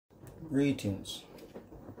Greetings.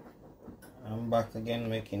 I'm back again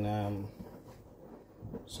making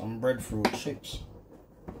some breadfruit chips.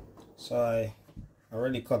 So I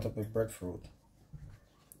already cut up a breadfruit.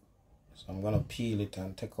 So I'm gonna peel it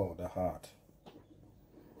and take out the heart.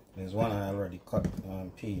 There's one I already cut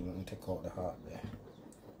and peel and take out the heart there.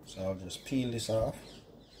 So I'll just peel this off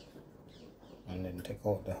and then take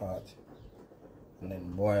out the heart and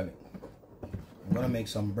then boil it. I'm gonna make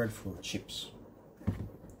some breadfruit chips.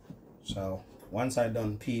 So once I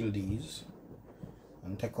done peel these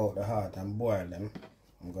and take out the heart and boil them,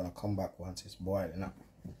 I'm gonna come back once it's boiling up.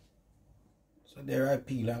 So there I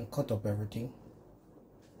peel and cut up everything.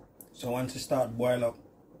 So once it start boil up,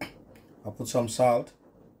 I'll put some salt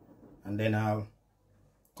and then I'll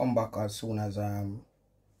come back as soon as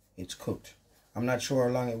it's cooked. I'm not sure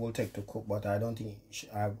how long it will take to cook, but I don't think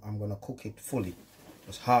I'm gonna cook it fully,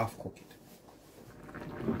 just half cook it.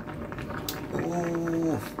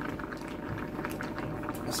 Oh,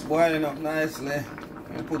 it's boiling up nicely.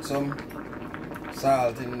 I put some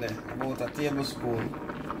salt in there, about a tablespoon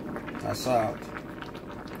of salt.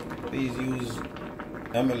 Please use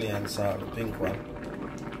Himalayan salt, the pink one,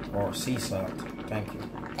 or sea salt. Thank you.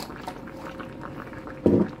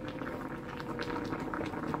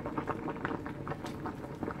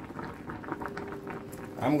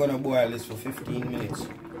 I'm gonna boil this for 15 minutes.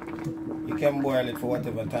 You can boil it for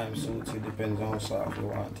whatever time suits you, depends on how soft you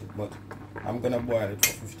want it, but I'm gonna boil it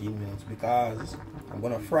for 15 minutes because I'm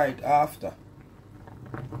gonna fry it after.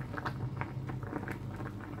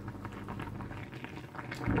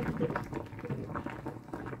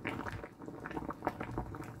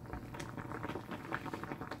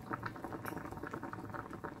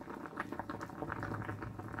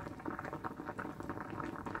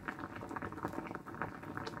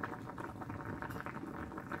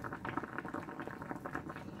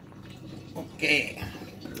 Okay,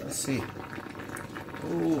 let's see.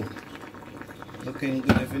 Oh, looking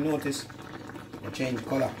good. If you notice, I change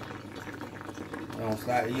color. Now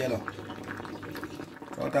slightly yellow.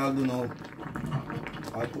 So what I'll do now,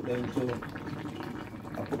 I'll put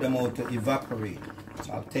them out to evaporate.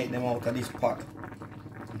 So I'll take them out of this pot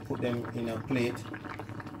and put them in a plate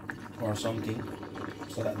or something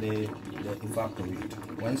so that they evaporate.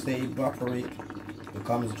 Once they evaporate,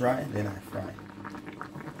 becomes dry, then I fry.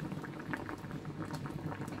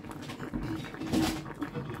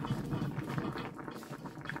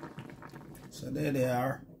 So there they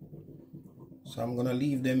are. So I'm gonna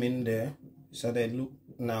leave them in there. So they look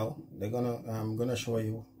now. I'm gonna show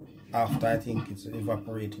you after I think it's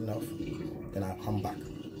evaporated enough. Then I'll come back.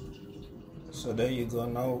 So there you go.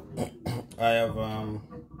 Now I have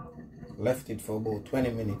left it for about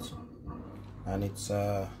 20 minutes, and it's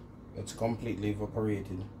completely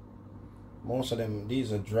evaporated. Most of them,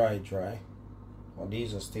 these are dry, or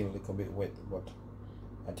these are still a little bit wet, but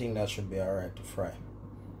I think that should be alright to fry.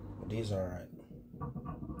 But these are alright.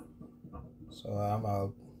 So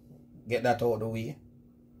I'll get that out of the way,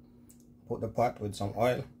 put the pot with some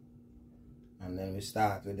oil, and then we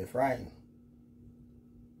start with the frying.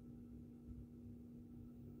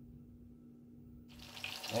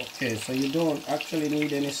 Okay, so you don't actually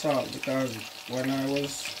need any salt because when I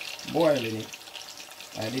was boiling it,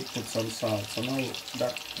 I did put some salt. So now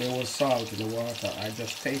that there was salt in the water, I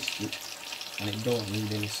just taste it and it don't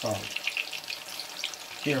need any salt.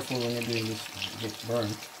 Careful when you're doing this, it gets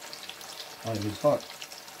burned. Oil is hot.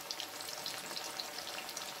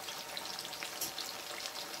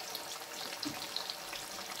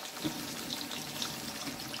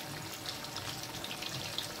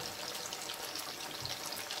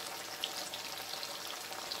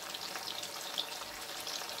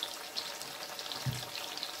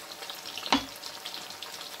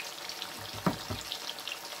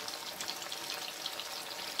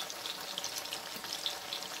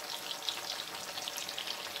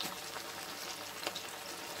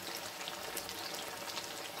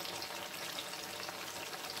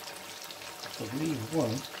 So leave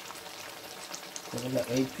one, because I've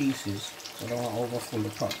got 8 pieces, so I don't want to overfill the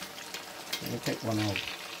pot. Let me take one out,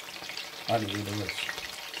 add it with the rest.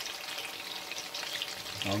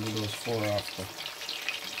 I'll do those 4 after.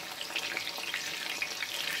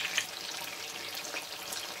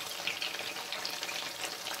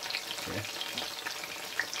 Okay.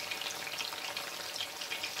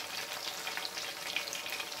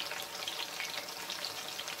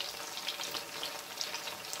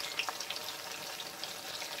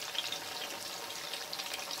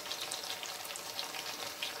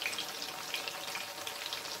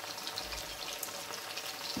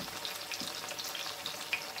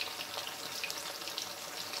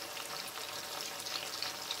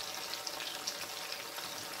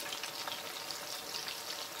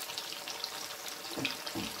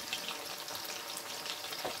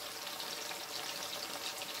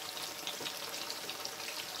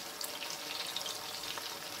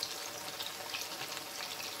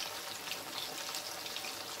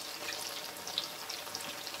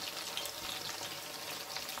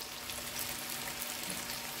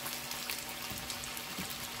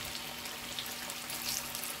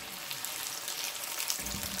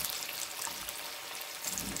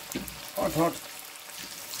 Hot, hot.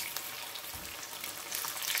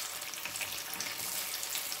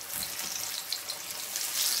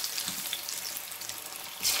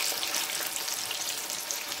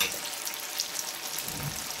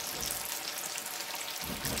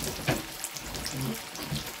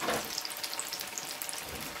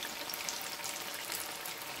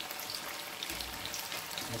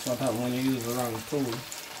 That's what happens when you use the wrong tool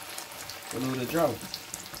to do the job.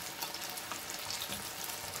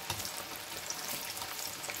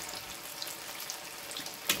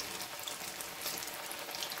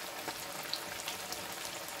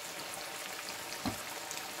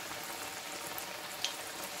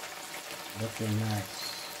 Looking nice.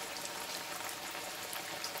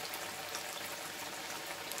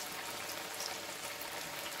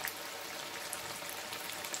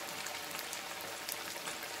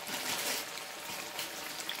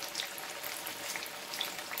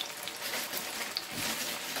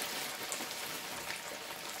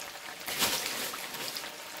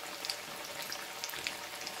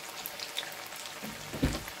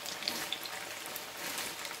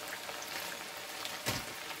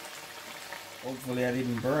 Hopefully I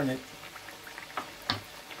didn't burn it.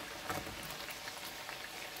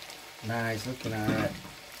 Nice, looking alright.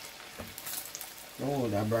 Oh,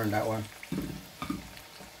 I burned that one.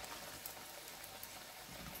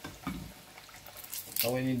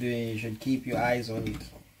 So when you're doing it, you should keep your eyes on it.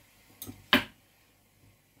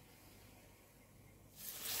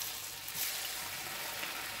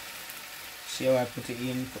 See how I put it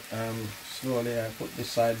in slowly. I put this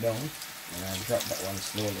side down and I drop that one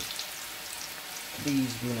slowly.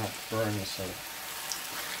 Please do not burn yourself.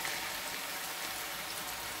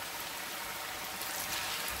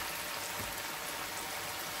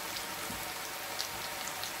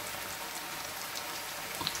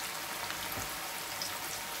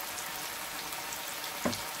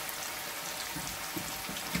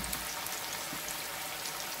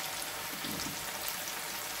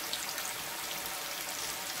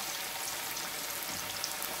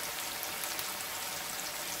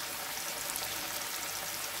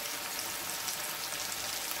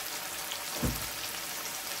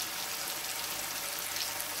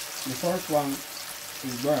 The first one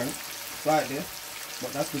is burnt slightly,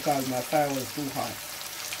 but that's because my fire was too hot.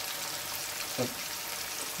 So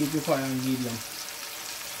keep your fire on medium.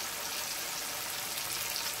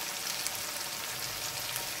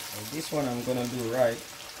 So this one I'm gonna do right.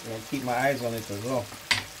 I'm gonna keep my eyes on it as well.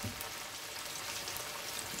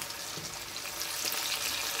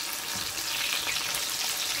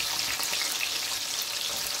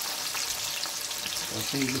 So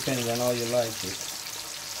see, depending on how you like it.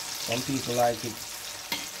 Some people like it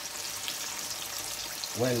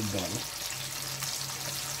well done,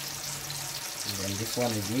 and then this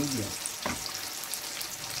one is medium.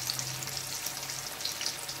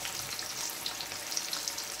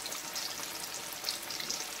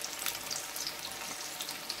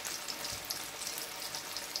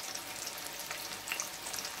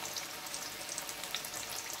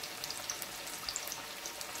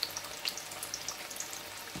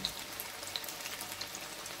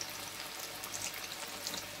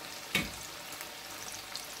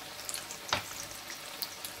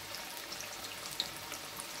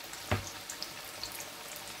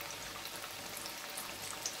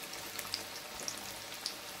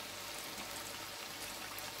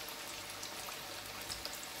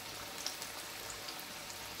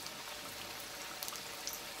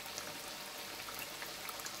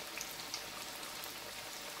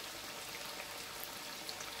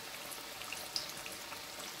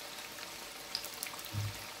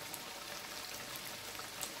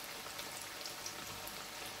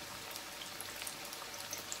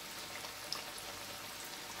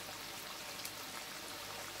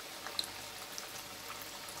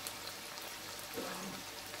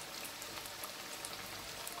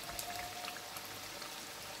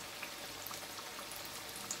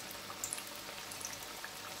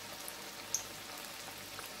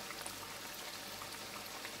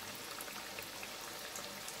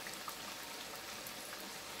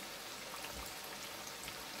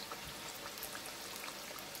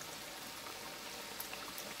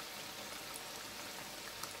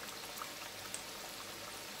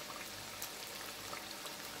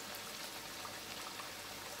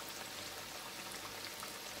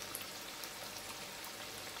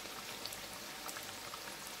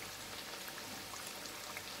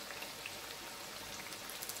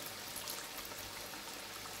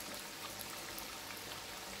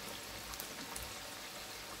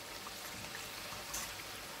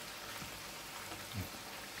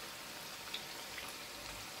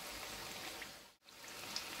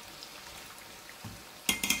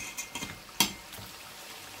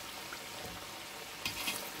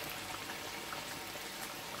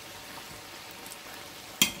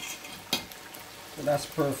 that's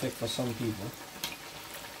perfect for some people.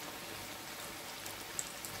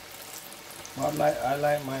 But I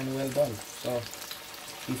like mine well done. So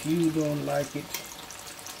if you don't like it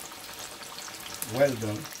well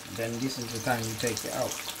done, then this is the time you take it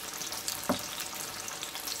out.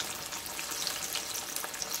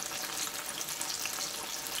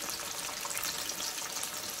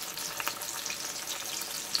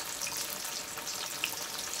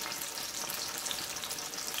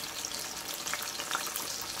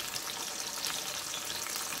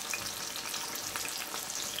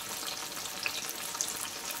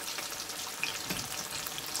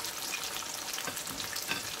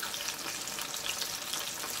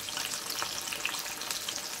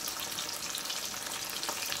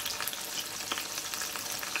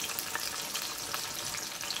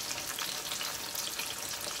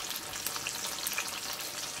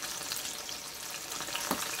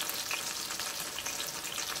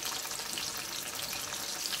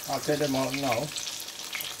 I'll take them out now.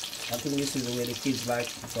 I think this is the way the kids like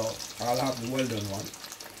it, so I'll have the well done one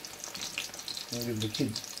and give the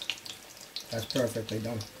kids. That's perfectly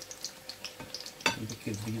done. Give the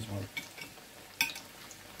kids these one.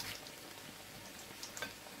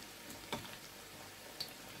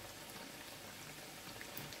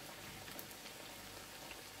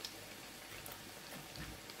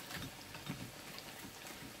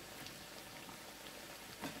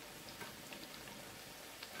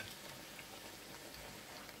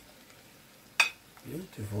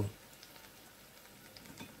 Beautiful.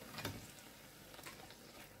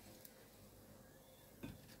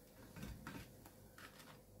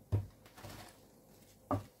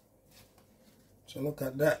 So look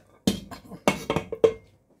at that.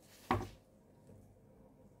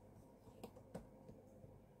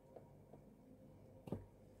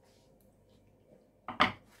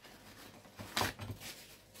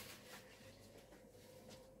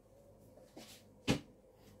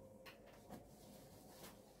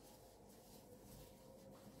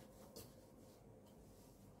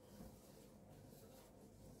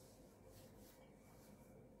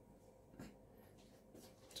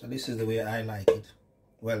 So this is the way I like it.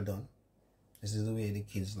 Well done. This is the way the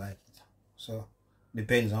kids like it. So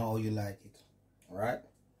depends on how you like it. Alright?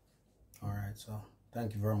 Alright, so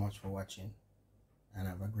thank you very much for watching and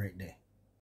have a great day.